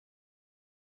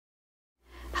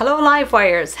Hello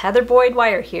Livewires, Heather Boyd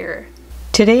Wire here.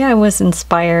 Today I was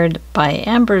inspired by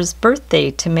Amber's birthday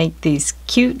to make these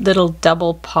cute little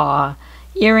double paw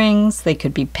earrings. They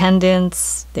could be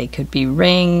pendants, they could be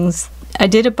rings. I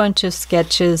did a bunch of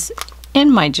sketches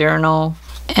in my journal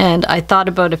and I thought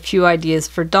about a few ideas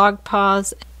for dog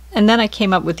paws, and then I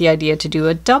came up with the idea to do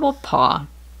a double paw.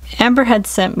 Amber had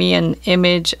sent me an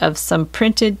image of some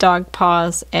printed dog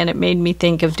paws and it made me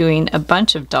think of doing a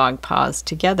bunch of dog paws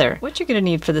together. What you're going to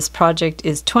need for this project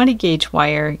is 20 gauge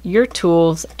wire, your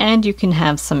tools, and you can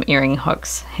have some earring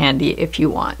hooks handy if you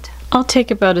want. I'll take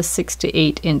about a 6 to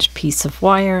 8 inch piece of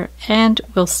wire and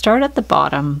we'll start at the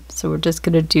bottom. So we're just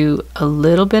going to do a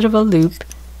little bit of a loop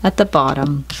at the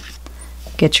bottom.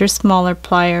 Get your smaller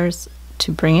pliers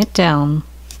to bring it down,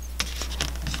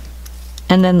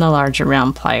 and then the larger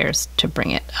round pliers to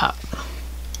bring it up.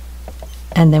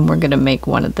 And then we're going to make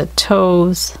one of the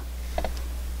toes,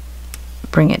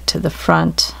 bring it to the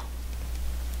front,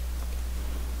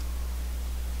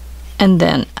 and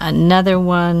then another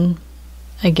one,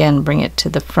 again bring it to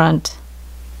the front,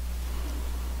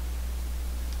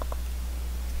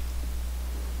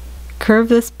 curve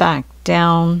this back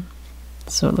down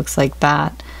so it looks like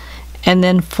that, and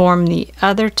then form the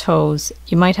other toes.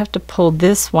 You might have to pull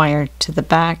this wire to the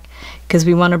back because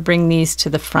we want to bring these to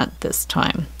the front this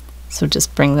time. So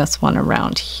just bring this one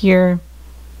around here.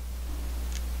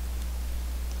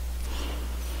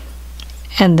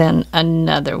 And then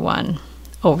another one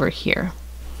over here.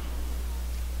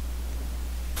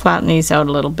 Flatten these out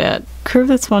a little bit. Curve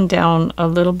this one down a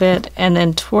little bit and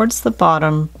then towards the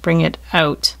bottom bring it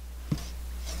out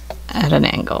at an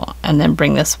angle. And then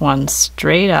bring this one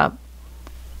straight up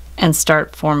and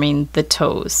start forming the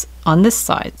toes on this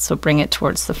side. So bring it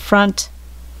towards the front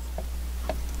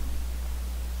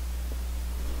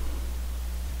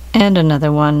and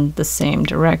another one the same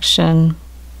direction.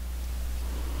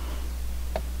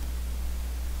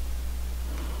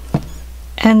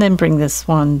 And then bring this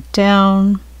one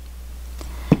down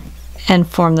and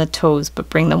form the toes, but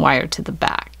bring the wire to the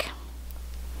back.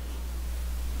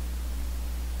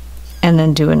 And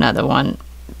then do another one,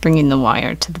 bringing the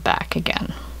wire to the back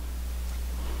again.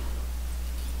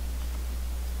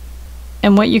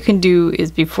 And what you can do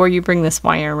is, before you bring this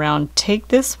wire around, take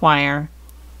this wire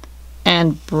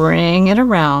and bring it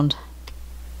around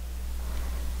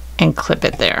and clip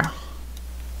it there.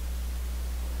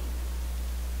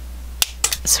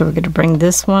 So we're going to bring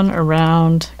this one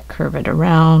around, curve it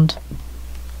around,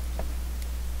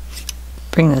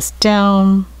 bring this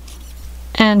down,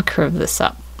 and curve this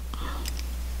up.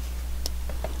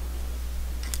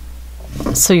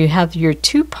 So you have your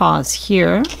two paws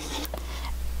here.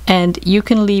 And you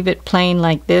can leave it plain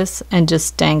like this and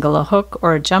just dangle a hook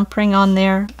or a jump ring on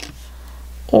there,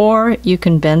 or you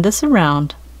can bend this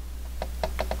around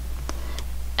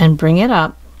and bring it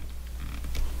up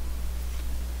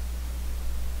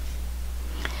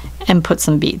and put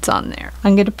some beads on there.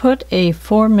 I'm going to put a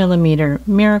 4mm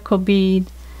miracle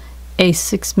bead, a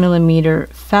 6mm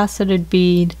faceted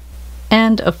bead,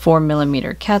 and a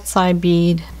 4mm cat's eye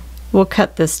bead. We'll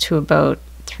cut this to about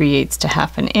 3/8 to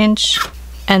 1/2 inch.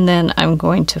 And then I'm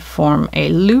going to form a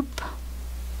loop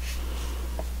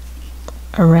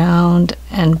around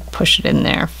and push it in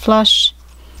there flush,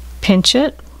 pinch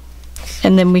it,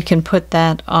 and then we can put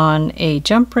that on a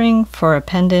jump ring for a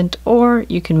pendant, or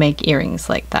you can make earrings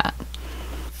like that.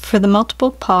 For the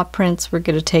multiple paw prints, we're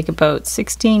going to take about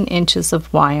 16 inches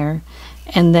of wire,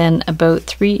 and then about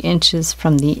 3 inches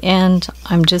from the end,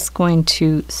 I'm just going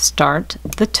to start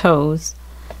the toes.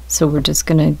 So we're just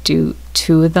going to do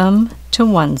 2 of them to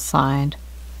one side,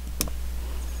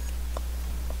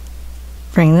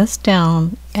 bring this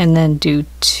down, and then do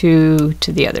 2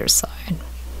 to the other side.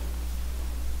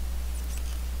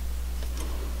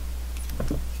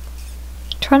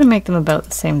 Try to make them about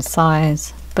the same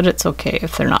size, but it's okay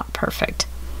if they're not perfect.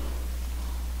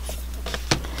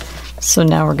 So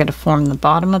now we're going to form the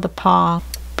bottom of the paw,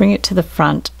 bring it to the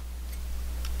front,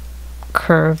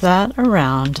 curve that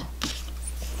around,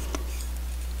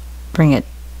 bring it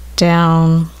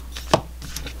down,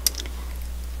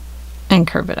 and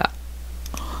curve it up.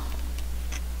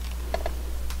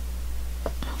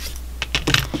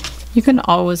 You can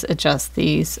always adjust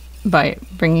these by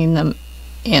bringing them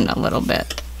in a little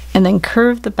bit, and then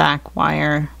curve the back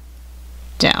wire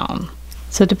down.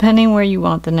 So depending where you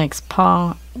want the next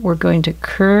paw, we're going to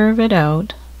curve it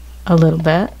out a little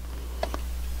bit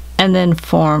and then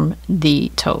form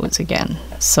the toes again.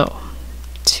 So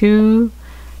 2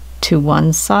 to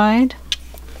one side,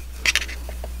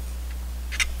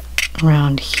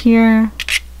 around here,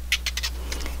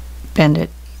 bend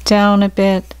it down a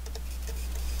bit,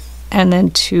 and then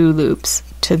 2 loops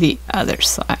to to the other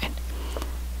side.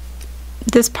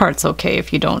 This part's okay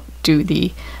if you don't do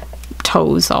the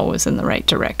toes always in the right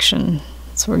direction.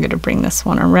 So we're going to bring this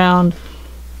one around.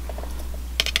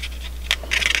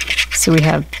 So we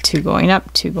have 2 going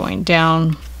up, 2 going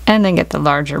down, and then get the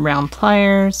larger round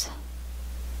pliers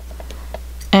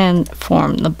and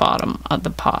form the bottom of the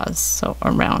paws. So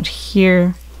around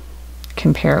here,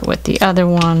 compare it with the other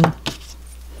one,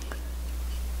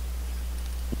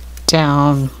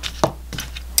 down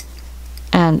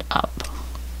and up.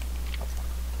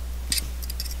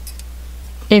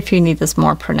 If you need this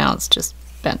more pronounced, just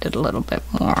bend it a little bit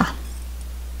more.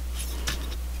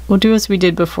 We'll do as we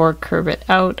did before, curve it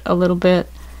out a little bit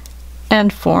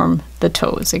and form the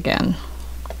toes again.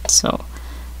 So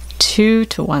 2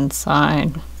 to one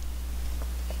side,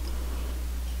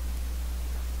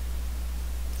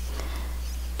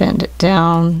 bend it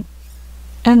down,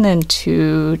 and then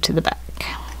 2 to the back.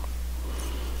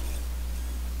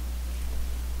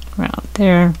 Around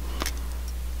there.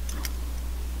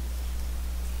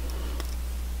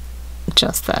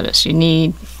 Adjust that as you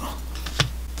need.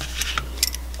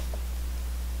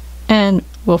 And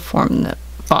we'll form the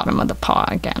bottom of the paw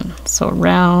again. So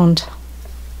round,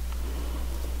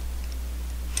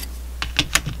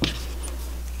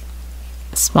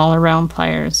 smaller round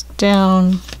pliers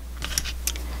down,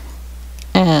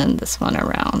 and this one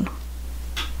around.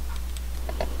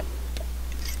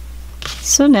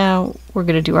 So now we're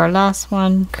going to do our last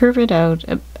one, curve it out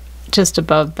just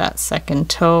above that second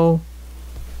toe,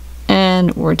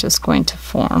 and we're just going to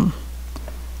form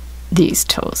these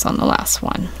toes on the last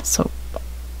one. So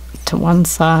to one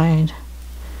side,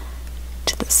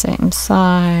 to the same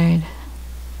side,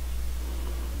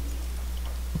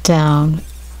 down,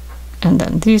 and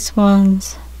then these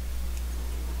ones,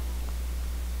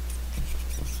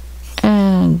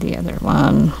 and the other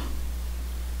one.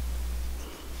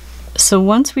 So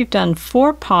once we've done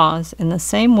 4 paws in the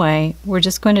same way, we're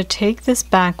just going to take this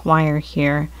back wire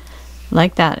here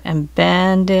like that and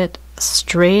bend it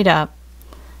straight up,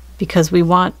 because we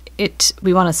want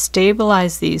to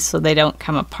stabilize these so they don't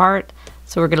come apart.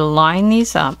 So we're going to line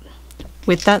these up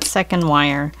with that second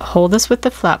wire, hold this with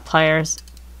the flat pliers,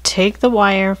 take the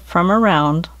wire from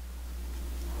around,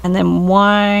 and then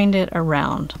wind it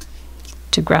around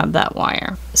to grab that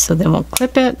wire. So then we'll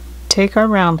clip it, take our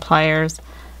round pliers,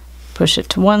 push it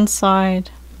to one side,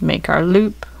 make our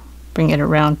loop, bring it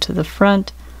around to the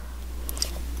front.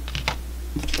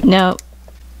 Now,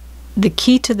 the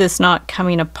key to this not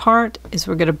coming apart is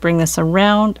we're going to bring this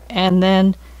around and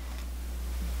then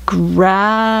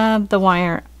grab the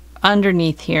wire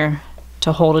underneath here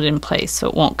to hold it in place so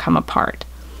it won't come apart.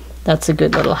 That's a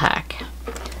good little hack.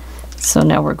 So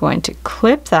now we're going to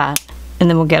clip that, and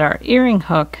then we'll get our earring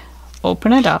hook,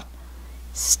 open it up,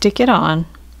 stick it on.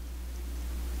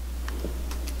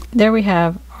 There we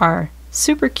have our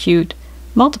super cute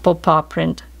multiple paw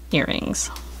print earrings.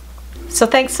 So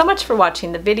thanks so much for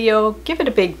watching the video. Give it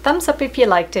a big thumbs up if you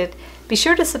liked it. Be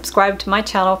sure to subscribe to my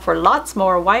channel for lots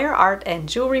more wire art and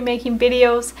jewelry making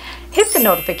videos. Hit the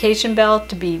notification bell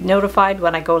to be notified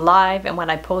when I go live and when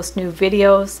I post new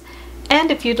videos.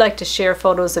 And if you'd like to share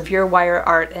photos of your wire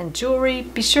art and jewelry,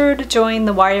 be sure to join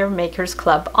the Wire Makers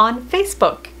Club on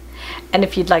Facebook. And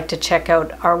if you'd like to check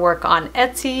out our work on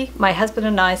Etsy, my husband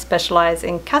and I specialize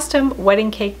in custom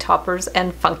wedding cake toppers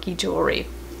and funky jewelry.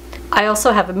 I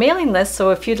also have a mailing list,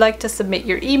 so if you'd like to submit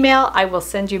your email, I will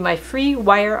send you my free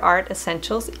Wire Art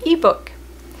Essentials ebook.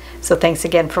 So thanks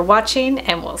again for watching,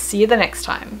 and we'll see you the next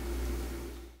time.